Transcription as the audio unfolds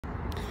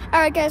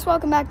Alright guys,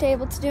 welcome back to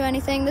Able to Do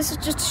Anything. This is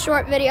just a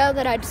short video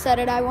that I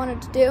decided I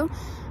wanted to do,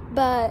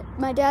 but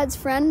my dad's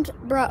friend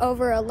brought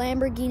over a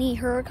Lamborghini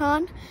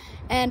Huracan,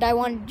 and I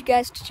wanted you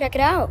guys to check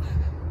it out.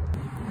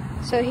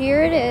 So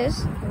here it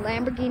is, the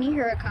Lamborghini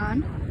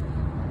Huracan.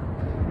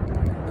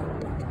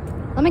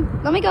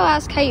 Let me go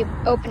ask how you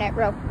open it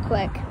real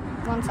quick.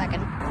 1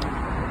 second.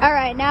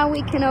 Alright, now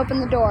we can open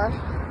the door.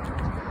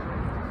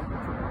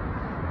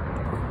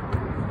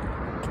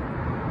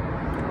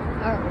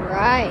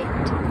 Alright.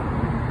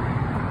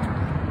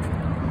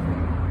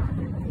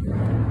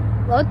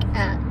 Look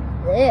at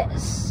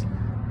this.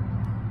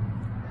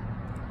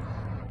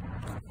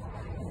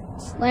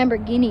 This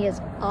Lamborghini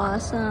is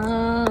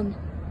awesome.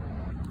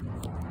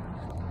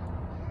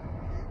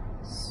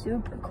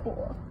 Super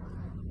cool.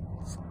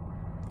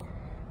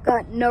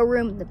 Got no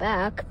room in the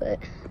back, but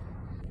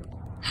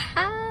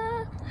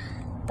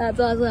that's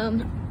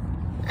awesome.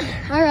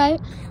 Alright,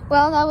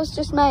 well, that was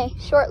just my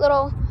short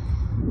little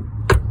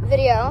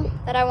video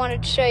that I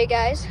wanted to show you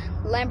guys.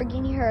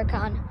 Lamborghini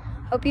Huracan.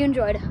 Hope you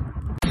enjoyed.